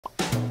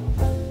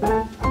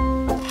Are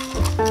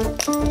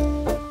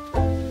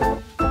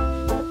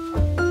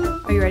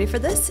you ready for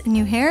this?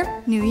 New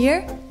hair, new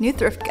year, new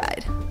thrift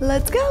guide.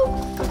 Let's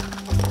go!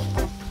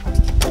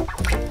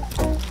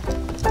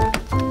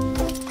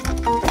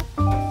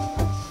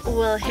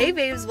 Well, hey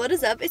babes, what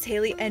is up? It's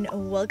Haley and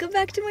welcome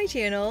back to my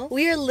channel.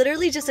 We are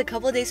literally just a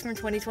couple days from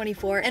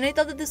 2024 and I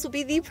thought that this would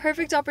be the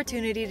perfect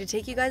opportunity to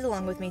take you guys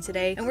along with me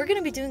today, and we're going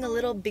to be doing a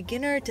little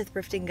beginner to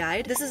thrifting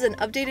guide. This is an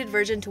updated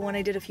version to one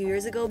I did a few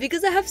years ago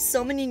because I have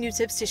so many new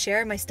tips to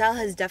share. My style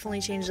has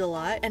definitely changed a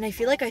lot and I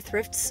feel like I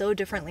thrift so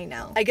differently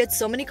now. I get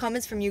so many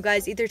comments from you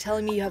guys either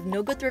telling me you have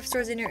no good thrift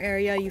stores in your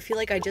area, you feel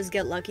like I just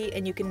get lucky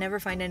and you can never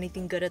find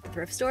anything good at the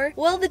thrift store.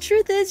 Well, the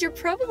truth is you're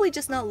probably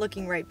just not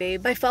looking right,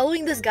 babe. By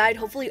following this guide,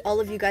 hopefully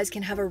all of you guys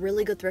can have a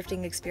really good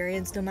thrifting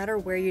experience no matter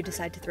where you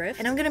decide to thrift.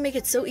 And I'm gonna make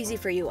it so easy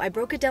for you. I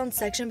broke it down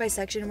section by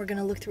section. We're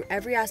gonna look through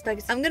every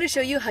aspect. I'm gonna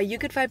show you how you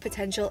could find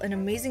potential and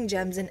amazing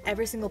gems in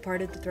every single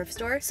part of the thrift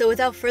store. So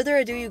without further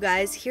ado, you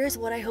guys, here's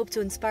what I hope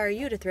to inspire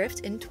you to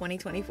thrift in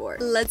 2024.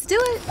 Let's do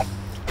it!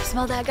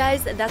 Smell that,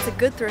 guys? That's a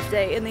good thrift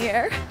day in the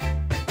air.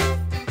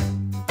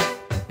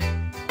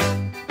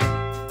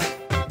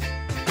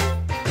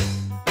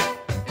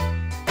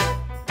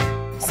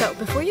 So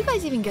before you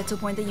guys even get to a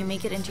point that you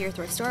make it into your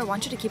thrift store, I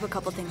want you to keep a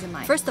couple things in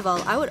mind. First of all,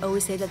 I would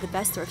always say that the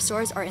best thrift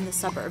stores are in the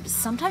suburbs.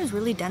 Sometimes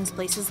really dense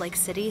places like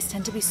cities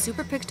tend to be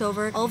super picked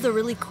over. All of the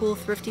really cool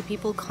thrifty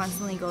people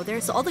constantly go there,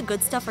 so all the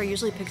good stuff are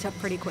usually picked up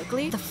pretty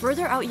quickly. The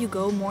further out you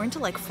go, more into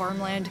like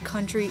farmland,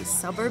 country,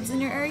 suburbs in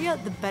your area,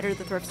 the better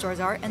the thrift stores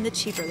are and the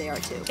cheaper they are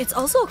too. It's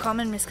also a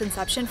common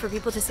misconception for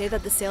people to say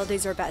that the sale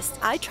days are best.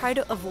 I try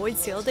to avoid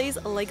sale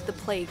days like the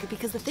plague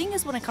because the thing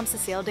is, when it comes to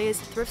sale days,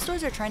 thrift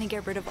stores are trying to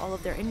get rid of all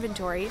of their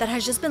inventory that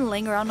has just been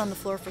laying around on the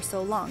floor for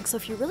so long. So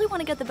if you really want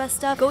to get the best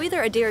stuff, go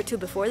either a day or two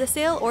before the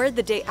sale or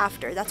the day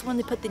after. That's when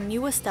they put the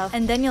newest stuff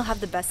and then you'll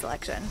have the best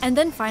selection. And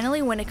then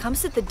finally, when it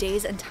comes to the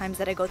days and times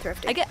that I go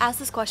thrifting, I get asked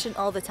this question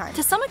all the time.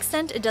 To some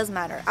extent, it does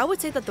matter. I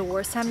would say that the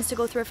worst times to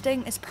go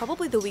thrifting is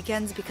probably the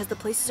weekends because the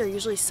places are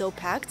usually so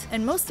packed,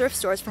 and most thrift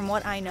stores, from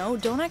what I know,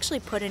 don't actually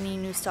put any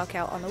new stock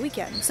out on the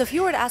weekend. So if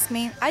you were to ask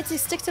me, I'd say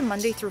stick to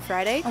Monday through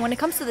Friday, and when it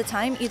comes to the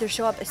time, either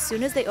show up as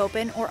soon as they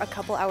open or a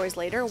couple hours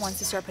later once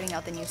they start putting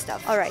out the new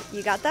stuff. Alright,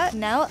 you got that?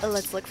 Now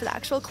let's look for the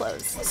actual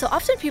clothes. So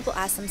often people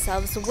ask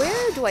themselves,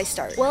 where do I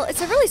start? Well,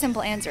 it's a really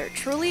simple answer.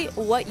 Truly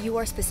what you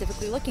are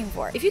specifically looking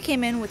for. If you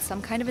came in with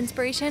some kind of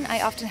inspiration,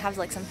 I often have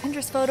like some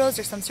Pinterest photos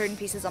or some certain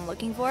pieces I'm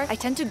looking for. I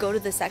tend to go to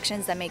the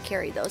sections that may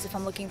carry those if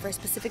I'm looking for a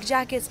specific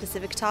jacket,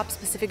 specific top,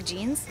 specific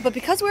jeans. But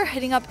because we're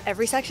hitting up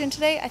every section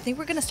today, I think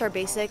we're gonna start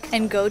basic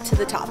and go to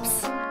the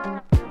tops.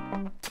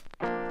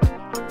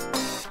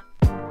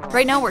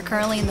 Right now we're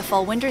currently in the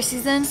fall-winter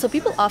season, so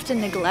people often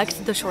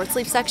neglect the short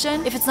sleeve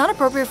section. If it's not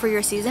appropriate for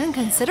your season,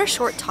 consider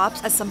short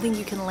tops as something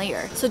you can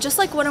layer. So just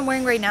like what I'm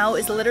wearing right now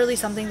is literally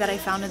something that I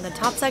found in the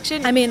top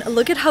section. I mean,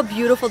 look at how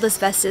beautiful this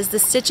vest is. The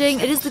stitching,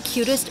 it is the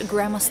cutest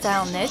grandma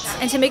style knit.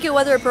 And to make it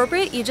weather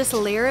appropriate, you just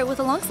layer it with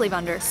a long sleeve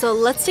under. So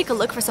let's take a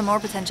look for some more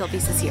potential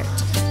pieces here.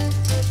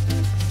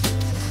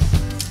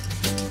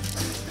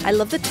 I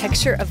love the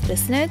texture of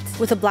this knit.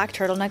 With a black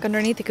turtleneck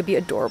underneath, it could be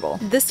adorable.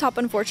 This top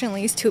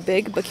unfortunately is too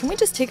big, but can we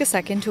just take a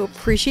second to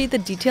appreciate the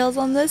details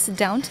on this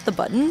down to the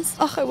buttons?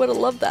 Oh, I would have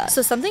loved that.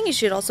 So something you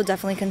should also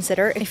definitely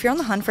consider, if you're on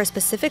the hunt for a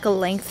specific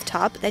length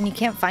top, then you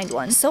can't find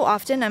one. So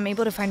often I'm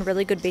able to find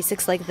really good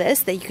basics like this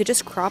that you could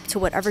just crop to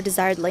whatever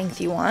desired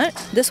length you want.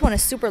 This one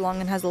is super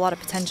long and has a lot of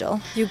potential.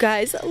 You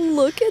guys,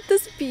 look at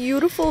this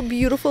beautiful,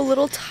 beautiful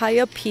little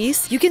tie-up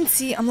piece. You can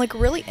see I'm like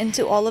really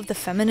into all of the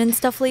feminine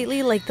stuff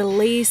lately, like the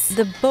lace,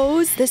 the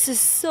bows. This is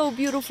so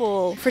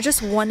beautiful. For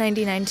just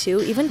 $1.99 too,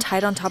 even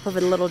tied on top of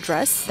a little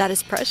dress, that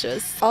is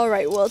precious.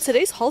 Alright, well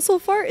today's haul so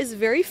far is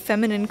very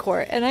feminine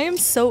core and I am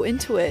so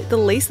into it. The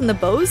lace and the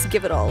bows,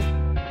 give it all.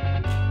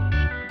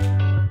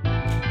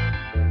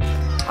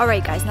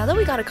 Alright guys, now that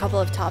we got a couple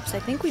of tops, I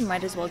think we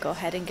might as well go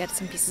ahead and get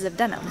some pieces of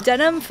denim.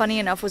 Denim, funny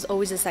enough, was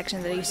always a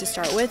section that I used to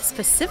start with,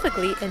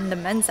 specifically in the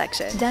men's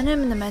section.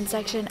 Denim in the men's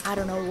section, I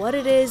don't know what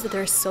it is,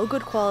 they're so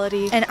good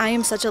quality, and I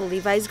am such a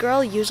Levi's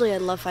girl. Usually I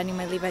love finding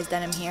my Levi's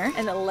denim here,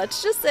 and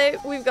let's just say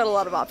we've got a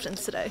lot of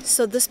options today.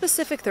 So this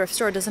specific thrift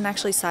store doesn't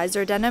actually size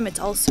their denim, it's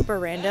all super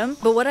random,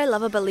 but what I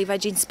love about Levi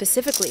jeans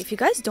specifically, if you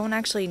guys don't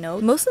actually know,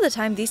 most of the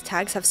time these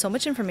tags have so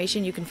much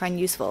information you can find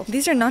useful.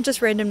 These are not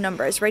just random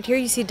numbers. Right here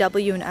you see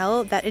W and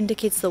L, that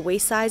indicates the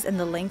waist size and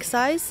the length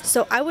size.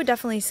 So I would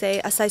definitely say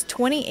a size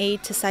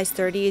 28 to size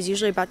 30 is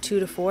usually about 2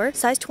 to 4.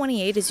 Size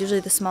 28 is usually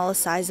the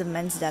smallest size of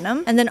men's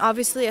denim. And then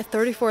obviously a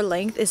 34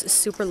 length is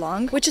super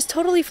long, which is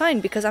totally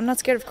fine because I'm not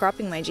scared of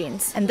cropping my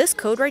jeans. And this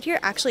code right here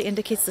actually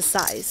indicates the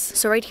size.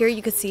 So right here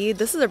you can see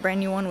this is a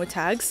brand new one with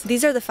tags.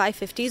 These are the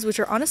 550s, which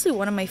are honestly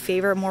one of my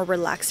favorite more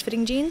relaxed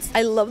fitting jeans.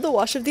 I love the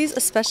wash of these,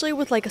 especially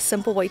with like a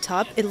simple white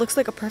top. It looks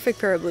like a perfect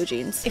pair of blue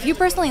jeans. If you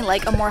personally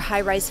like a more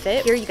high-rise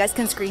fit, here you guys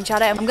can screenshot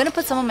it. I'm gonna put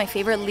with some of my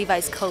favorite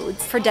Levi's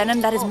codes. For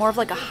denim that is more of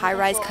like a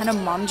high-rise kind of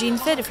mom jean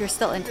fit if you're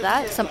still into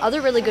that. Some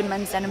other really good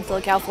men's denim to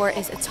look out for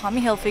is a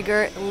Tommy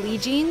Hilfiger Lee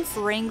jeans,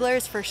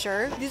 Wranglers for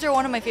sure. These are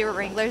one of my favorite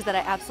Wranglers that I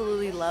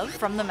absolutely love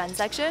from the men's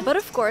section. But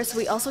of course,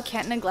 we also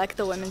can't neglect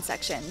the women's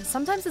section.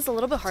 Sometimes it's a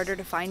little bit harder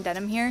to find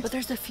denim here, but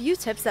there's a few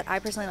tips that I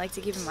personally like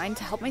to keep in mind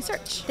to help my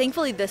search.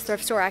 Thankfully, this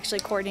thrift store actually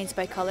coordinates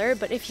by color,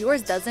 but if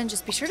yours doesn't,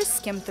 just be sure to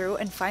skim through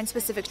and find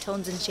specific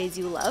tones and shades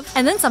you love.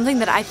 And then something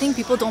that I think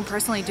people don't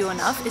personally do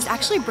enough is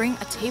actually bring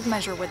a tape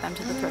measure with them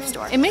to the thrift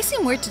store. It may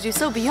seem weird to do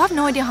so, but you have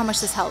no idea how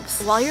much this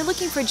helps. While you're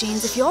looking for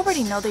jeans, if you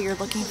already know that you're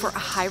looking for a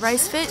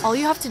high-rise fit, all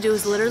you have to do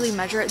is literally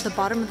measure the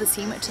bottom of the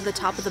seam to the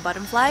top of the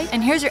button fly,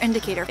 and here's your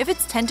indicator. If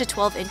it's 10 to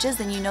 12 inches,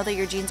 then you know that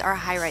your jeans are a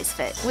high-rise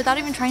fit without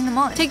even trying them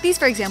on. Take these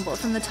for example,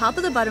 from the top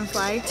of the button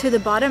fly to the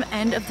bottom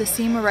end of the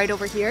seam right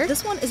over here.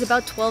 This one is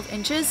about 12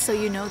 inches, so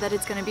you know that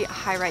it's going to be a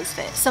high-rise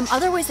fit. Some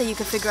other ways that you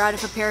can figure out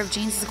if a pair of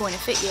jeans is going to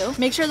fit you: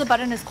 make sure the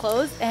button is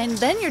closed, and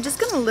then you're just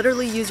going to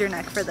literally use your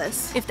neck for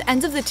this. If the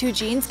ends of the two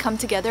jeans come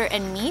together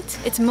and meet,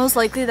 it's most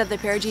likely that the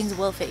pair of jeans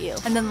will fit you.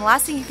 And then the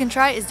last thing you can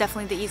try is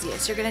definitely the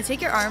easiest. You're going to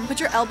take your arm, put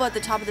your elbow at the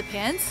top of the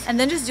pants, and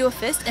then just do a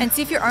fist and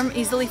see if your arm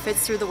easily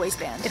fits through the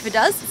waistband. If it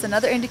does, it's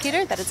another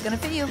indicator that it's going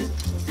to fit you.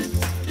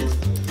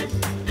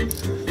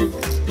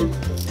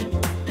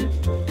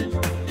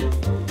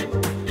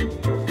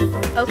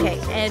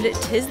 Okay, and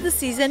 'tis the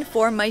season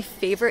for my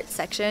favorite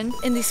section.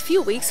 In these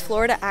few weeks,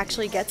 Florida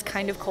actually gets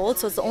kind of cold,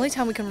 so it's the only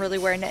time we can really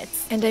wear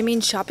knits. And I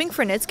mean, shopping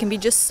for knits can be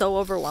just so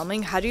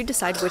overwhelming. How do you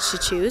decide which to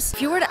choose?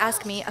 If you were to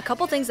ask me, a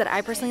couple things that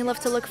I personally love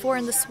to look for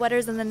in the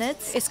sweaters and the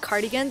knits is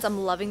cardigans.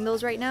 I'm loving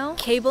those right now.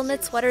 Cable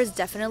knit sweaters,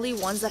 definitely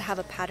ones that have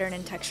a pattern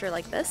and texture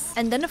like this.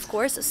 And then of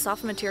course,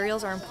 soft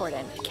materials are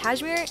important.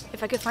 Cashmere,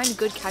 if I could find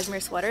good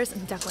cashmere sweaters,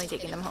 I'm definitely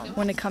taking them home.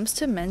 When it comes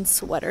to men's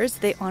sweaters,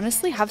 they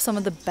honestly have some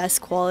of the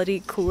best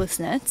quality, coolest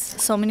knits.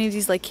 So many of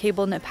these like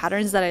cable knit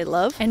patterns that I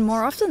love, and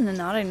more often than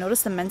not I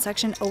notice the men's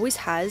section always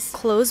has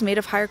clothes made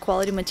of higher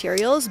quality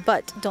materials.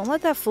 But don't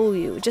let that fool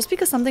you. Just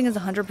because something is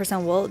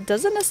 100% wool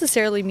doesn't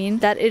necessarily mean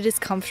that it is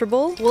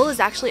comfortable. Wool is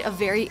actually a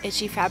very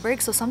itchy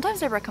fabric, so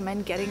sometimes I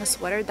recommend getting a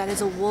sweater that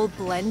is a wool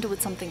blend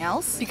with something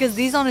else, because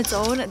these on its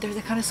own, they're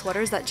the kind of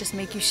sweaters that just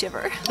make you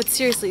shiver. But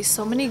seriously,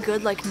 so many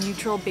good like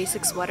neutral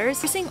basic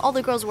sweaters. You're seeing all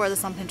the girls wear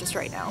this on Pinterest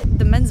right now.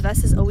 The men's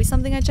vest is always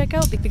something I check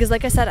out because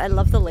like I said, I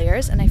love the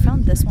layers, and I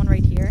found this one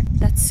right here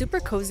that's super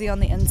cozy on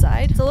the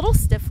inside. It's a little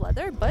stiff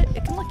leather, but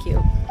it can look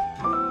cute.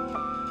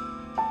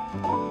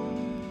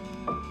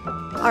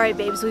 Alright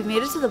babes, we've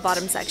made it to the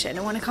bottom section,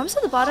 and when it comes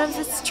to the bottoms,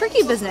 it's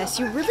tricky business.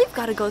 You really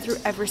got to go through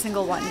every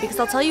single one, because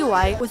I'll tell you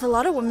why. With a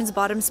lot of women's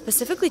bottoms,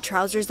 specifically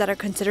trousers that are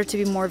considered to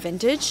be more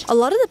vintage, a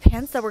lot of the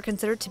pants that were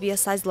considered to be a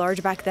size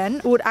large back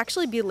then would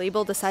actually be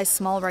labeled a size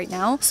small right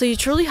now, so you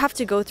truly have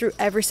to go through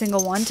every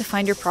single one to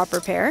find your proper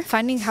pair.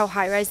 Finding how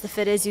high-rise the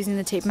fit is using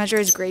the tape measure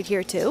is great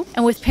here too.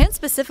 And with pants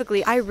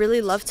specifically, I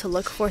really love to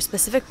look for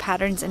specific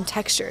patterns and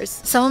textures.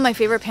 Some of my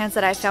favorite pants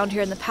that I found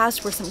here in the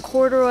past were some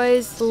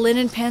corduroys,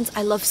 linen pants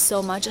I love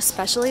so much,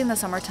 especially in the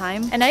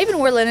summertime. And I even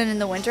wear linen in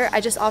the winter. I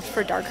just opt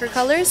for darker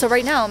colors. So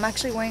right now I'm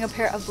actually wearing a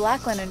pair of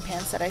black linen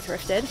pants that I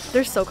thrifted.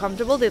 They're so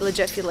comfortable, they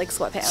legit feel like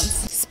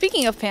sweatpants.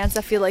 Speaking of pants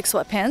that feel like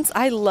sweatpants,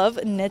 I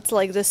love knits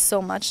like this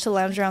so much to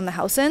lounge around the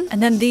house in.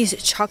 And then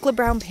these chocolate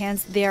brown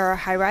pants, they are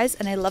high rise,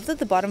 and I love that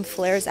the bottom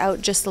flares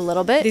out just a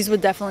little bit. These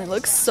would definitely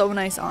look so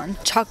nice on.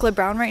 Chocolate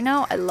brown right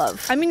now, I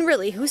love. I mean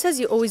really, who says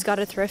you always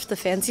gotta thrift the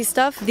fancy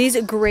stuff? These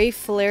gray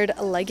flared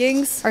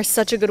leggings are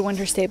such a good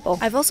winter staple.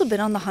 I've also been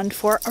on the hunt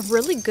for a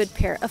really good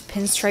pair of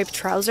pinstripe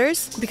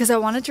trousers because I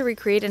wanted to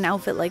recreate an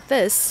outfit like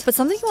this. But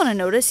something you want to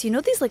notice, you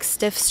know these like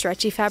stiff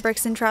stretchy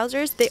fabrics in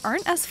trousers, they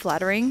aren't as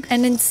flattering,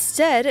 and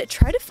instead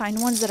try to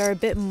find ones that are a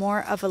bit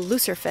more of a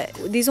looser fit.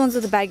 These ones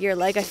with the baggier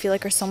leg I feel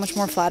like are so much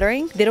more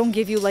flattering. They don't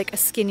give you like a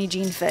skinny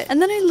jean fit.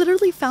 And then I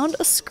literally found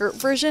a skirt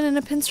version in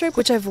a pinstripe,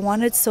 which I've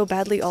wanted so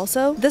badly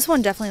also. This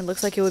one definitely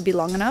looks like it would be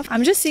long enough.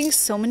 I'm just seeing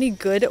so many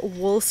good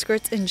wool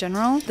skirts in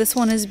general. This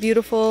one is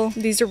beautiful.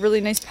 These are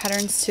really nice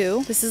patterns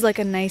too. This is like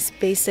a nice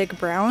basic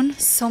brown.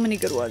 So many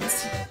good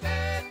ones.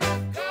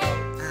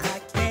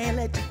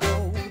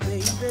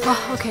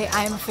 Oh, okay,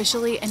 I am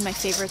officially in my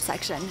favorite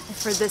section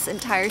for this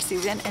entire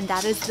season, and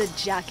that is the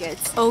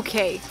jackets.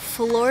 Okay,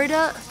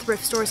 Florida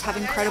thrift stores have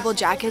incredible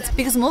jackets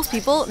because most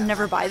people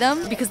never buy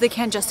them because they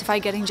can't justify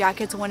getting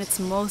jackets when it's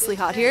mostly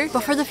hot here.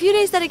 But for the few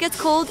days that it gets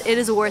cold, it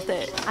is worth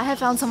it. I have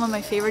found some of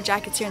my favorite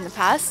jackets here in the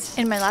past.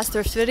 In my last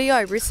thrift video,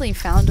 I recently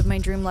found my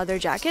dream leather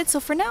jacket, so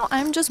for now,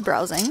 I'm just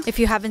browsing. If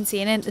you haven't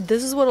seen it,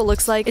 this is what it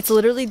looks like. It's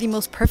literally the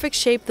most perfect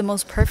shape, the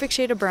most perfect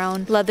shade of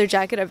brown leather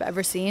jacket I've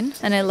ever seen,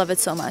 and I love it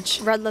so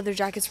much. Red leather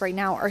jackets jeans right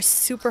now are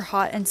super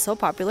hot and so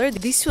popular.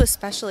 These two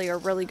especially are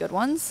really good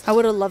ones. I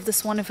would have loved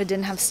this one if it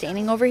didn't have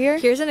staining over here.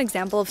 Here's an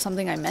example of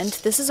something I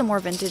meant. This is a more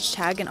vintage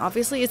tag and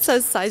obviously it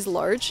says size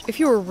large. If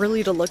you were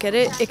really to look at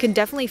it, it can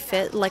definitely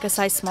fit like a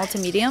size small to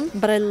medium,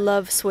 but I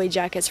love suede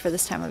jackets for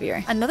this time of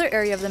year. Another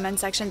area of the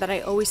men's section that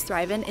I always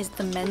thrive in is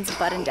the men's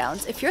button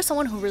downs. If you're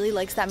someone who really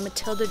likes that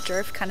Matilda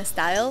Durf kind of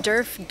style,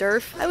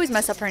 Durf, I always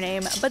mess up her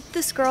name, but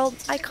this girl,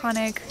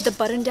 iconic. The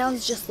button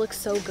downs just look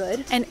so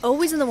good. And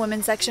always in the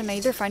women's section, I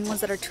either find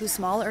ones that are too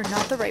small or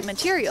not the right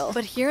material.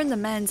 But here in the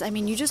men's, I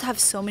mean, you just have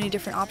so many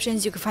different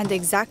options. You can find the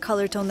exact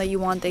color tone that you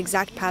want, the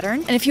exact pattern.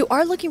 And if you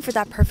are looking for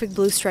that perfect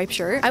blue striped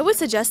shirt, I would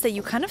suggest that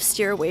you kind of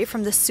steer away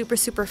from the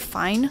super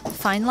fine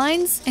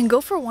lines and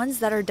go for ones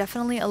that are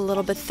definitely a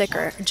little bit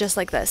thicker, just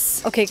like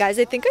this. Okay guys,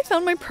 I think I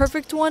found my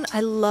perfect one.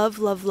 I love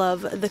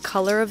the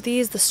color of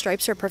these. The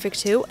stripes are perfect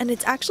too, and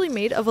it's actually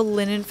made of a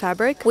linen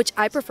fabric, which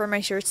I prefer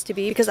my shirts to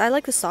be because I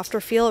like the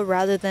softer feel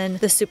rather than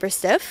the super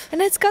stiff.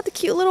 And it's got the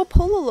cute little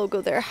polo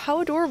logo there.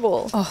 How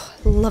adorable. Oh,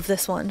 love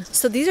this one.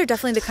 So these are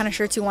definitely the kind of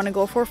shirts you want to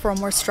go for a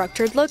more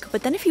structured look.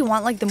 But then if you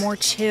want like the more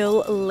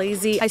chill,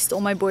 lazy, I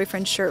stole my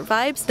boyfriend's shirt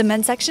vibes, the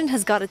men's section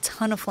has got a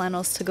ton of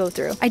flannels to go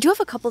through. I do have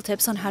a couple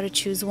tips on how to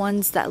choose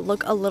ones that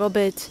look a little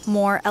bit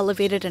more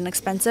elevated and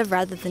expensive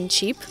rather than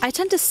cheap. I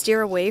tend to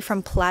steer away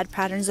from plaid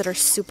patterns that are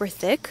super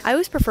thick. I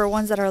always prefer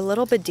ones that are a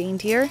little bit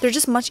daintier. They're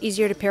just much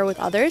easier to pair with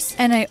others.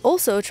 And I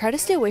also try to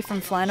stay away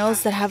from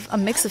flannels that have a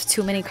mix of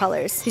too many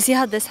colors. You see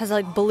how this has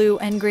like blue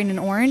and green and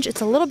orange?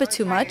 It's a little bit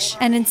too much.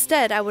 And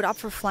instead, I would opt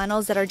for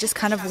flannels that are just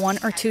kind of one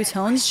or two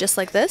tones, just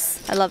like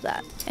this. I love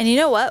that. And you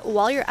know what?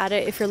 While you're at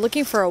it, if you're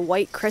looking for a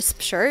white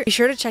crisp shirt, be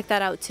sure to check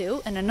that out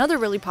too. And another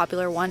really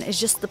popular one is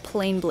just the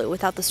plain blue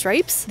without the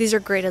stripes. These are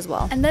great as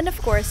well. And then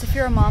of course, if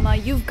you're a mama,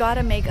 you've got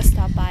to make a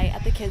stop by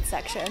at the kids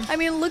section. I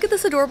mean, look at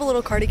this adorable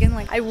little cardigan.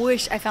 Like, I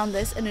wish I found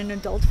this in an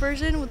adult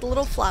version with the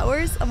little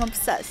flowers. I'm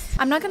obsessed.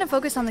 I'm not going to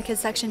focus on the kids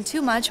section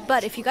too much,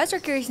 but if you guys are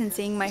curious in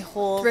seeing my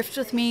whole Thrift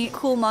With Me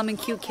Cool Mom and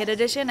Cute Kid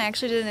edition, I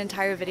actually did an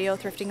entire video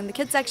thrifting in the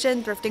kids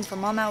section, thrifting for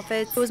mom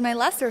outfits. It was my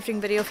last thrifting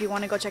video if you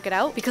want to go check it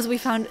out because we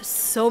found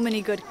so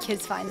many good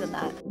kids finds in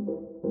that.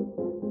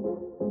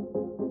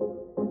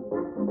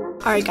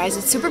 Alright guys,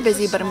 it's super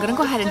busy, but I'm gonna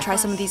go ahead and try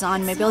some of these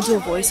on. Maybe I'll do a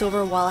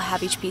voiceover while I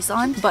have each piece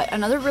on. But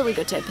another really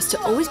good tip is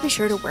to always be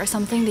sure to wear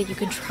something that you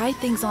can try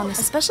things on,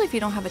 especially if you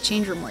don't have a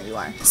change room where you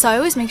are. So I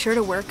always make sure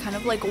to wear kind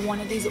of like one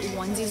of these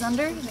onesies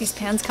under. These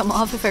pants come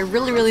off if I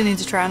really need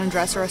to try on a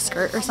dress or a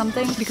skirt or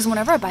something. Because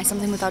whenever I buy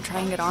something without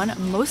trying it on,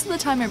 most of the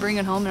time I bring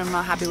it home and I'm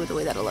not happy with the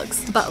way that it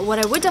looks. But what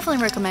I would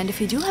definitely recommend if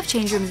you do have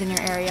change rooms in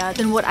your area,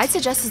 then what I'd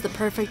suggest is the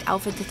perfect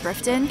outfit to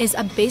thrift in is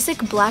a basic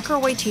black or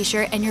white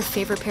t-shirt and your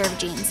favorite pair of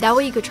jeans. That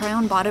way you could try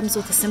on bottoms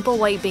with a simple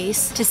white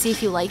base to see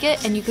if you like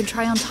it, and you can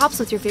try on tops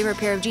with your favorite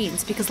pair of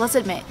jeans, because let's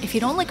admit, if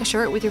you don't like a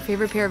shirt with your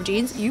favorite pair of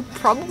jeans, you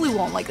probably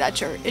won't like that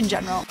shirt in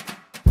general.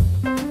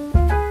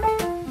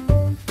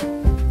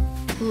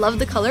 Love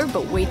the color,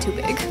 but way too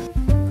big.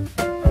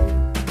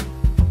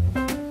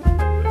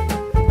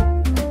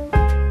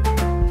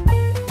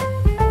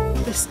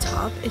 This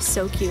top is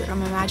so cute.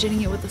 I'm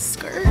imagining it with a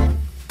skirt.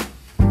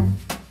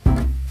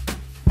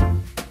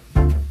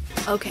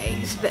 Okay,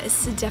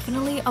 this is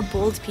definitely a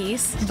bold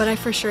piece, but I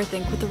for sure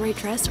think with the right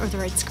dress or the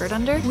right skirt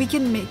under, we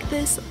can make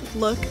this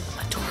look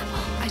adorable.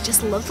 I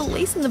just love the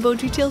lace and the bow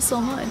detail so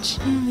much.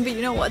 But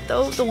you know what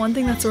though? The one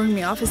thing that's throwing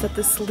me off is that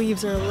the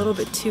sleeves are a little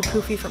bit too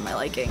poofy for my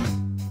liking.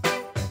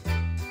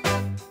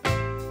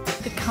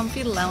 The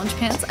comfy lounge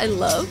pants I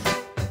love.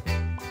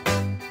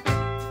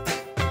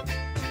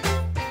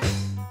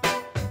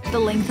 The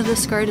length of the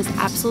skirt is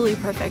absolutely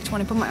perfect. When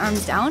I put my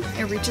arms down,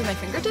 it reaches my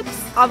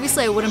fingertips.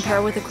 Obviously, I wouldn't pair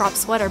it with a crop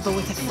sweater, but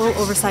with a full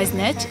oversized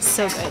knit,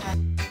 so good.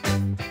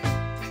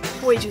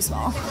 Way too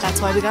small. That's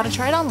why we gotta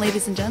try it on,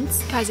 ladies and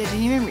gents. Guys, I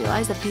didn't even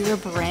realize that these are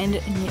brand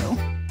new.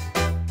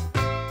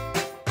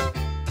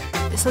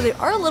 So they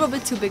are a little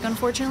bit too big,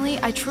 unfortunately.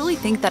 I truly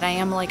think that I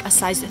am like a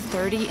size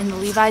 30 in the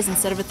Levi's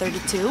instead of a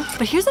 32.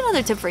 But here's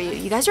another tip for you.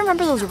 You guys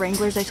remember those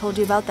Wranglers I told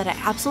you about that I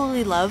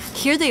absolutely love?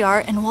 Here they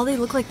are, and while they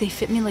look like they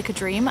fit me like a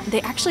dream,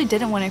 they actually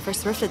didn't when I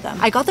first thrifted them.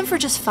 I got them for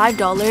just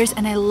 $5,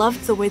 and I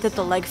loved the way that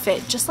the leg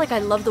fit, just like I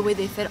love the way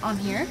they fit on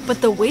here.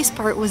 But the waist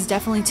part was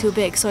definitely too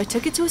big, so I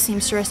took it to a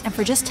seamstress, and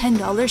for just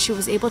 $10, she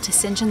was able to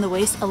cinch in the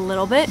waist a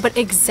little bit, but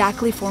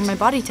exactly for my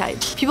body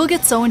type. People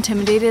get so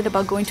intimidated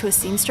about going to a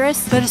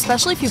seamstress, but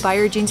especially if you buy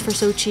your jeans for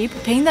so cheap,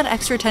 paying that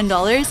extra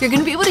 $10, you're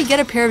gonna be able to get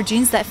a pair of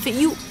jeans that fit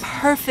you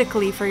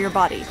perfectly for your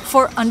body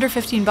for under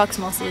 15 bucks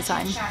most of the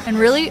time. And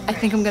really, I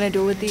think I'm gonna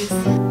do it with these.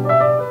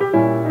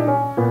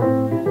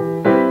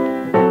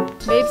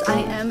 Babes,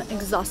 I am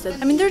exhausted. exhausted.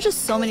 I mean, there are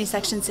just so many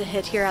sections to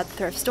hit here at the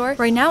thrift store.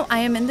 Right now, I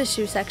am in the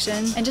shoe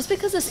section, and just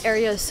because this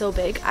area is so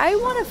big, I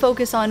want to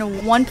focus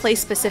on one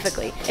place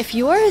specifically. If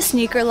you are a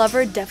sneaker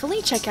lover,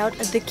 definitely check out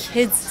the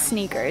kids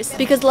sneakers,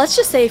 because let's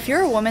just say if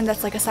you're a woman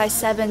that's like a size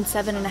 7,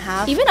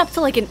 7.5, even up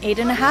to like an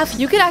 8.5,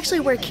 you could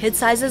actually wear kid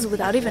sizes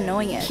without even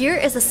knowing it. Here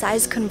is a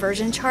size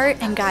conversion chart,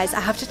 and guys,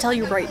 I have to tell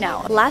you right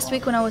now, last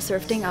week when I was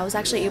thrifting, I was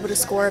actually able to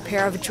score a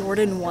pair of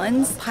Jordan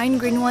 1s, pine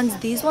green ones.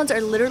 These ones are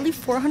literally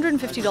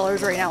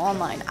 $450 right now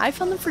online. I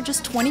found them for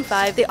just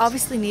 $25. They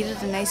obviously needed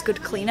a nice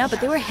good cleanup, but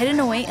they were hidden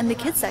away in the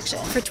kids section.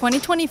 For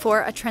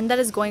 2024, a trend that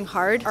is going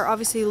hard are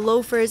obviously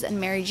loafers and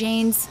Mary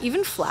Janes,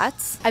 even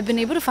flats. I've been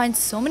able to find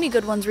so many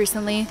good ones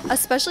recently,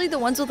 especially the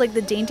ones with like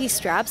the dainty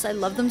straps. I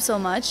love them so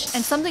much.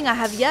 And something I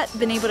have yet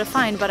been able to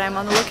find, but I'm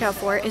on the lookout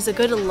for, is a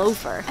good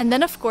loafer. And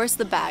then of course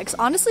the bags.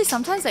 Honestly,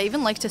 sometimes I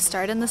even like to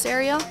start in this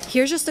area.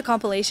 Here's just a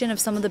compilation of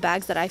some of the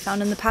bags that I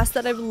found in the past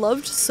that I've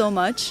loved so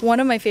much. One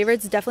of my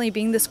favorites definitely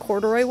being this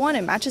corduroy one.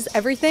 It matches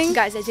everything.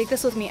 Guys, I take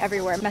this with me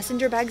everywhere.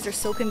 Messenger bags are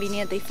so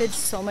convenient. They fit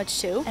so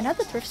much too. And at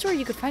the thrift store,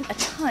 you could find a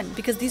ton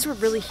because these were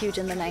really huge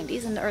in the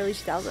 90s and the early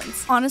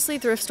 2000s. Honestly,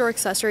 thrift store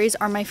accessories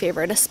are my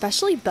favorite,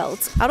 especially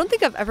belts. I don't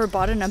think I've ever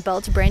bought in a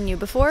belt brand new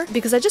before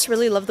because I just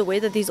really love the way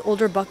that these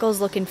older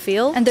buckles look and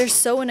feel, and they're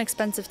so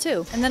inexpensive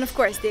too. And then of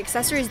course, the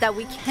accessories that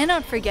we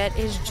cannot forget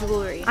is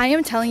jewelry. I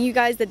am telling you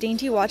guys that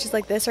dainty watches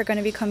like this are going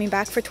to be coming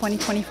back for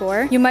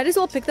 2024. You might as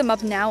well pick them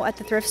up now at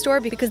the thrift store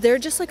because they're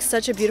just like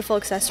such a beautiful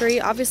accessory.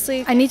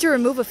 Obviously, I need to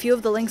remove a few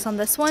of the links on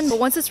this one, but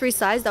once it's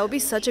resized, that would be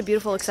such a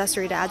beautiful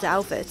accessory to add to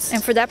outfits.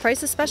 And for that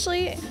price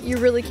especially, you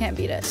really can't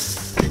beat it.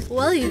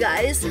 Well, you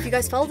guys, if you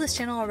guys follow this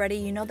channel already,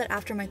 you know that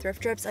after my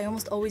thrift trips, I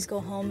almost always go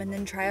home and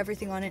then try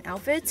everything on in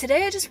outfits.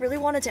 Today, I just really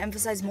wanted to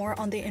emphasize more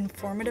on the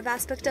informative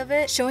aspect of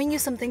it, showing you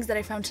some things that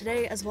I found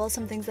today, as well as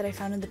some things that I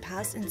found in the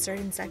past in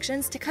certain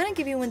sections to kind of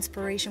give you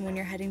inspiration when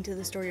you're heading to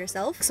the store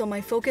yourself. So my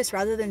focus,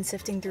 rather than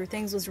sifting through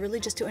things, was really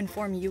just to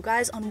inform you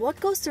guys on what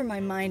goes through my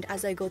mind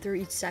as I go through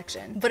each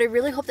section. But I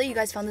really hope that you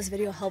guys found this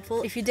video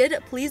helpful. If you did,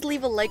 please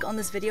leave a like on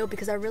this video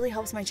because that really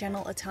helps my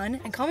channel a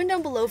ton. And comment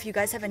down below if you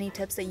guys have any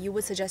tips that you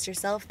would suggest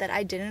yourself that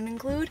I didn't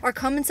include. Our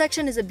comment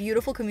section is a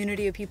beautiful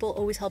community of people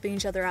always helping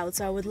each other out,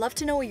 so I would love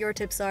to know what your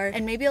tips are,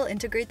 and maybe I'll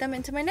integrate them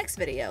into my next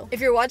video. If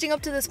you're watching up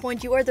to this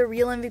point, you are the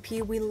real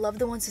MVP. We love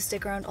the ones who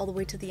stick around all the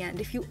way to the end.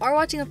 If you are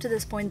watching up to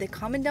this point, then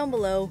comment down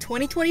below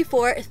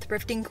 2024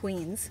 thrifting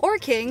queens or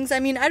kings.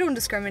 I mean, I don't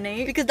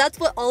discriminate because that's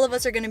what all of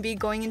us are going to be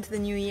going into the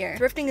new year.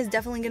 Thrifting is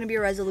definitely going to be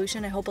a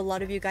resolution I hope a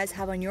lot of you guys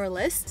have on your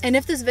list. And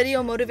if this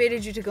video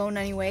motivated you to go in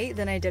any way,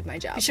 then I did my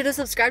job. Be sure to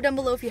subscribe down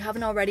below if you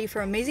haven't already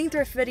for amazing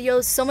thrift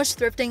videos, so much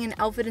thrifting and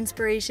outfit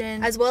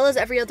inspiration, as well as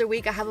every other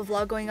week I have a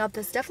vlog going up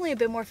that's definitely a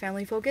bit more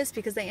family focused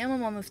because I am a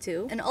mom of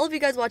 2. And all of you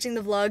guys watching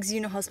the vlogs, you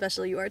know how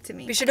special you are to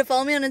me. Be sure to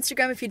follow me on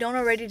Instagram if you don't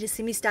already to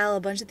see me style a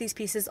bunch of these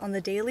pieces on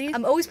the daily.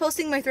 I'm always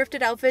posting my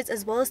thrifted outfits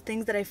as well as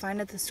things that I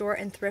find at the store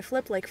and thrift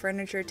flip like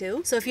furniture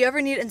too. So if you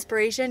ever need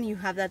inspiration, you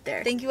have that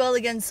there. Thank you all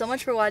again so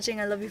much for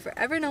watching. I love you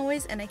forever and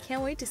always, and I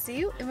can't wait to see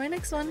you in my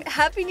next one.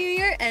 Happy New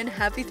Year and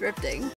happy thrifting!